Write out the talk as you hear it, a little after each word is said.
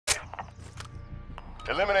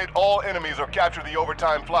Eliminate all enemies or capture the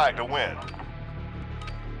overtime flag to win.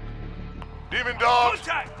 Demon dogs,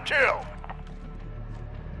 Contact! kill!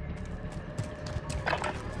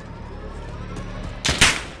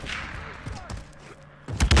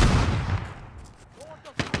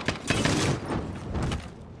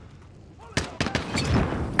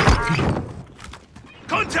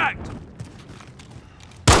 Contact!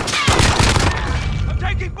 I'm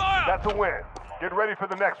taking fire! That's a win. Get ready for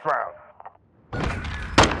the next round.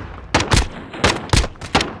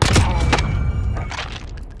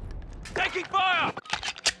 Taking fire!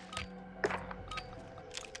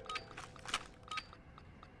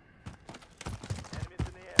 Enemies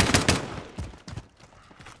in the air.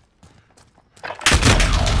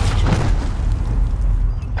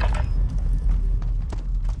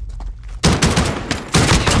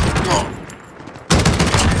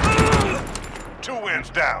 2 wins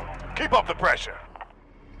down. Keep up the pressure.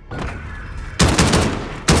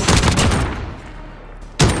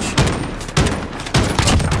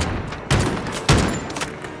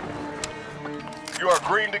 You are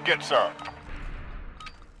green to get some.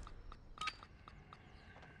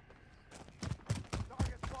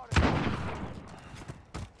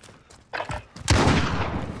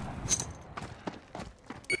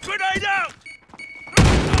 Grenade out!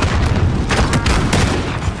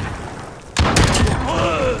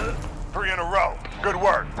 3 in a row. Good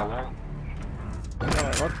work. Hello?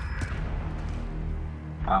 Alright, bud.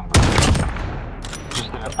 I'm just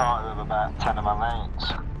in a party with about 10 of my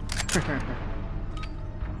mates.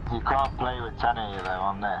 You can't play with 10 of you though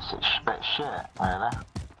on this, it's a bit shit, really.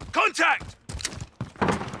 Contact!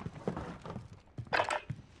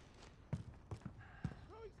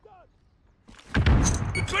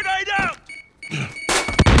 Grenade out!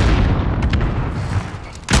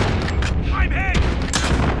 I'm hit!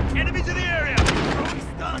 Enemies in the area!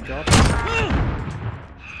 Good job.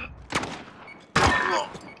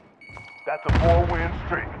 That's a 4-win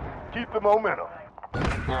streak. Keep the momentum.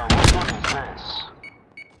 Yeah, what one is this?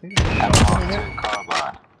 M2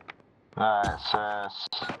 carbine. No, it's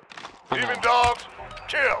Demon dogs,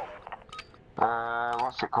 kill!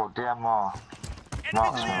 what's it called? DMR. Enemies in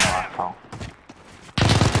Marksman the area! rifle.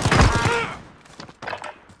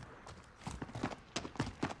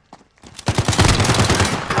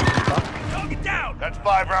 Target down! That's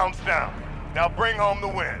 5 rounds down. Now bring home the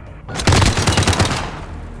win.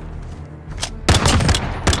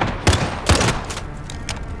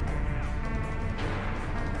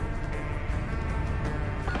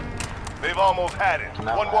 They've almost had it.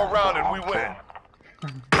 No, One more round and we win.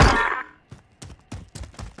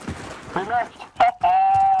 We left!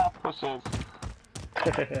 Pussies.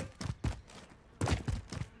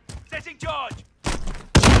 Setting charge!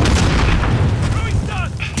 Throwing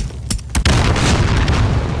stun!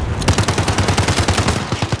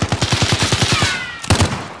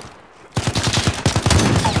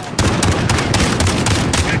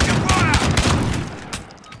 Get your fire!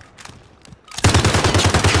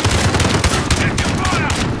 Get your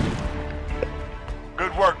fire!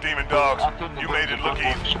 Good work, Demon Dogs. I think You the made it look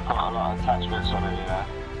Gundam easy. should put a lot of attachments on it, you know.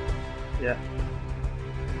 Yeah.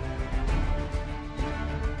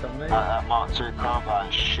 Dominate. That Mark II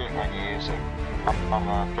carbine shit when you use it. I'm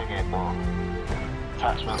a thingy, but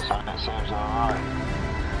attachments on it seems alright.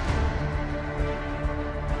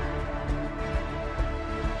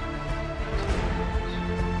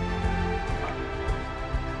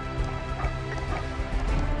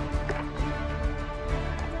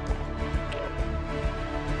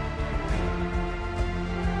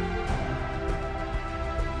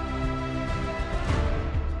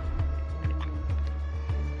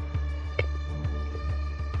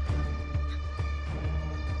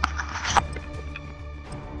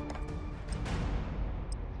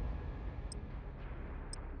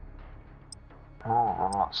 Oh,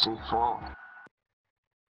 unlock C4.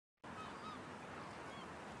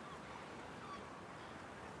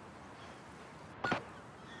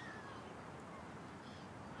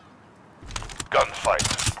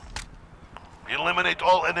 Gunfight. Eliminate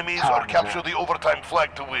all enemies or capture the overtime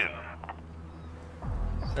flag to win.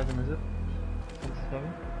 7, is it?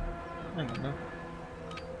 7? Hang on now.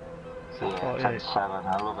 Yeah, 48. 10-7.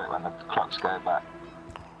 I love it when the clocks go back.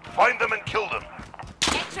 Find them and kill them.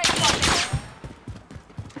 X-ray spotted.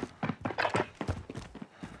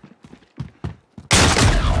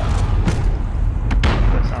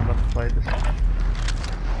 First time I've ever played this one.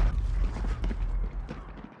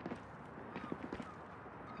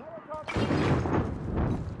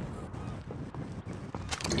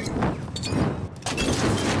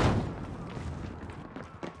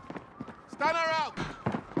 Stunner out!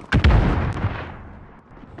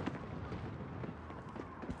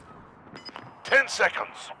 10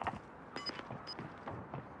 seconds.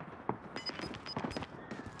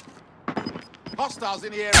 Hostiles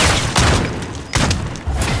in the area.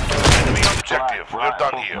 Enemy objective. We're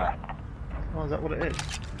done above here. me. Oh, is that what it is?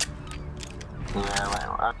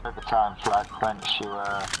 Yeah, at the time flag once you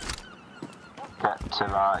get to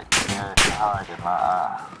like near to hiding like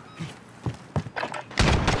that.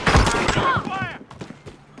 Fire!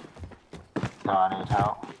 Do I need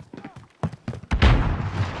help?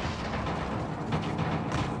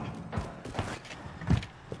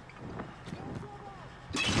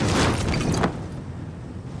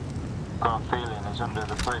 Got a feeling he's under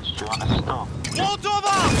the bridge. Do you want to stop? Molotov!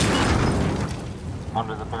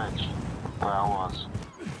 Under the bridge, where I was.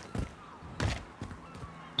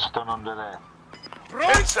 Stun under there. 10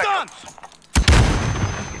 Throwing stun! seconds.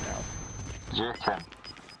 Did you hit him?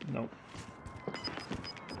 Nope.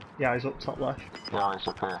 Yeah, he's up top left. Yeah, he's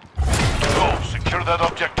up here. Go, secure that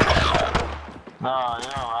objective. No,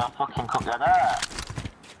 I fucking couldn't get out.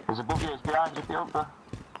 There's a buggy, it's behind you, Piotr.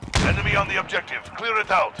 Enemy on the objective. Clear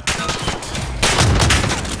it out.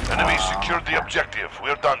 Enemy secured the objective.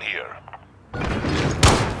 We're done here. Couldn't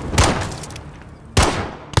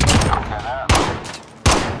get out.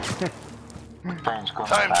 Change guns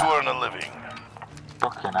Time to now. earn a living.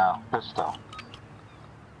 Fucking hell, pistol.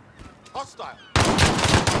 Hostile.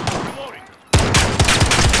 Reloading.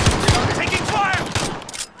 Taking fire!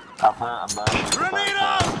 I've hurt him both. Grenade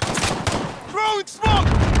out! Throwing smoke!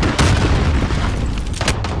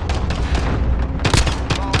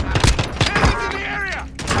 Enemies in the area!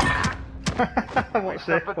 What's this?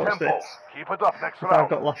 Set the What's tempo. this? Keep it up next I've round.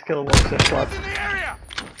 got last kill. What's this, lad? In the area!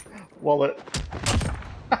 Wallet.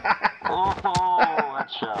 Oh,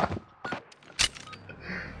 headshot.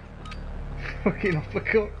 Fucking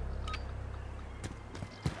uppercut.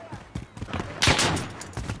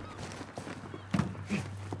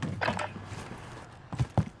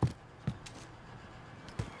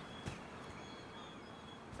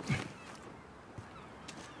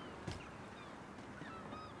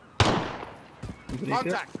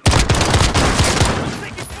 Contact.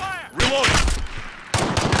 Taking fire! Reloading!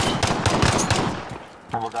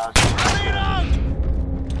 Couple guys. Grenade out!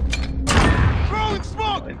 Throwing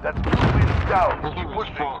smoke! That's two wins down. He Keep was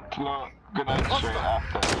pushing. fucked, look. Grenade straight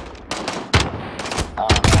after. Oh,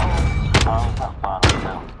 that final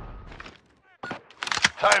kill.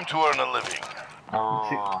 Time to earn a living.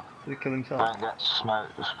 Oh, Did he kill himself? don't get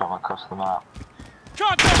smoked just from across the map.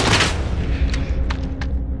 Contact!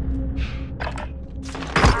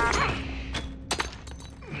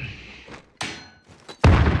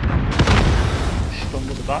 Stunned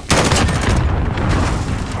at the back.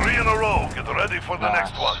 3 in a row. Get ready for the Nice.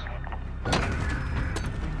 next one.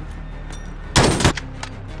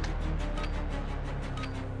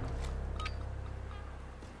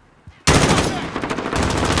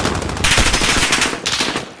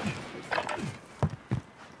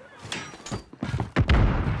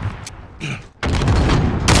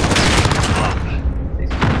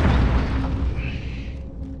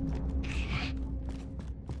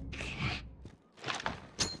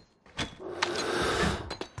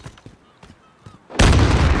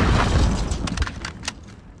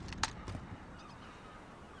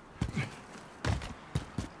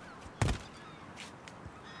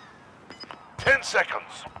 Ten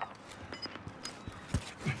seconds.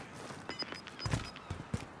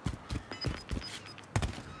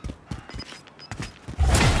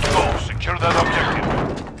 Go, secure that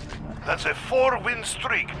objective. That's a 4-win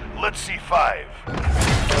streak. Let's see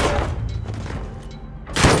 5.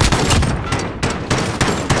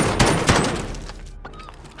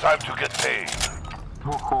 Time to get paid.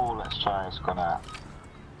 Oh, cool, let's try this gun out.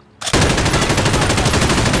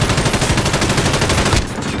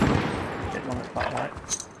 Hit one at back right.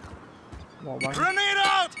 Wall bang. Grenade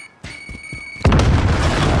out!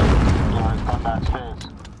 Yeah, he's gone downstairs.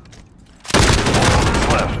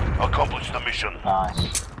 Left. Accomplish the mission.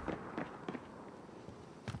 Nice.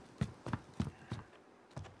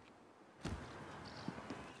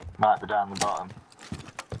 Might be down the bottom.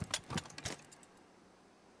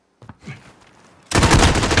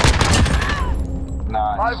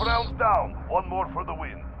 Nice. 5 rounds down. 1 more for the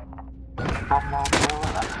win. One more kill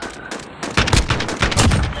in it.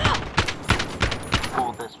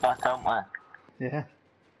 Pulled this back, haven't we? Yeah.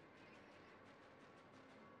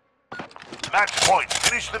 Match point.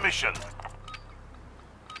 Finish the mission.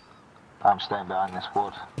 I'm staying behind this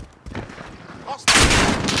wood. Hostile.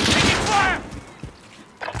 Taking fire!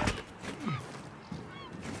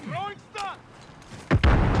 Throwing stun!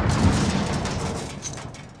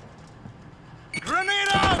 Grenade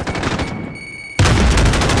out!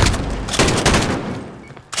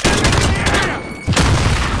 Enemies in the area!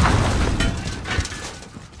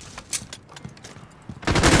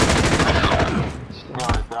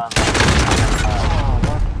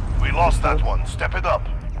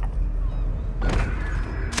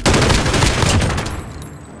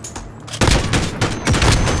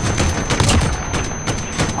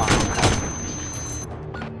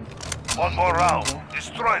 One more round.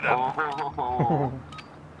 Destroy them. Oh,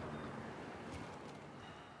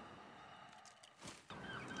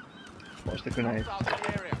 Watch the grenade. Hostiles in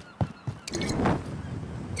the area.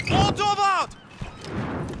 Molotov out!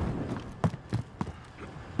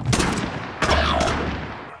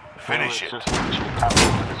 Finish it's it. just literally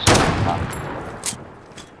coming with the same gun.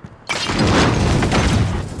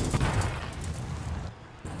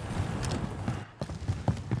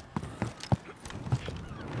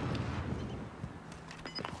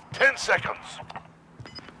 Ten seconds.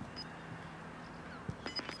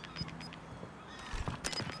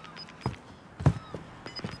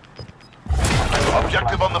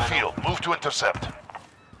 Objective on the field. Move to intercept.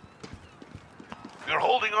 We're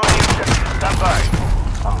holding on the objective. Stand by.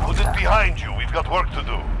 Put it behind you. We've got work to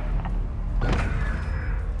do.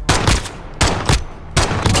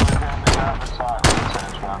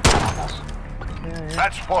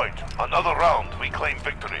 Match point. Another round. We claim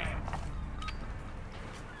victory.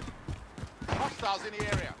 Hostiles in the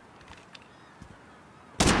area.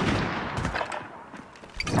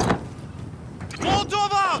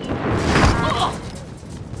 Molotov out!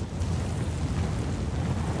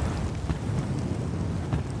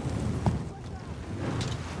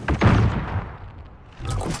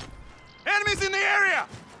 Enemies in the area!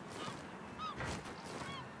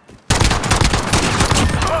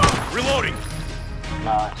 Reloading!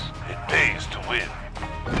 Nice. It pays to win.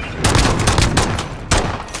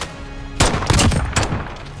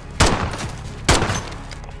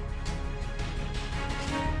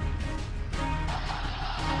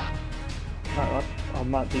 Right, I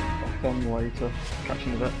might be off on the way to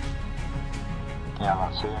catching a bit. Yeah,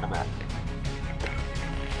 I'll see you in a bit.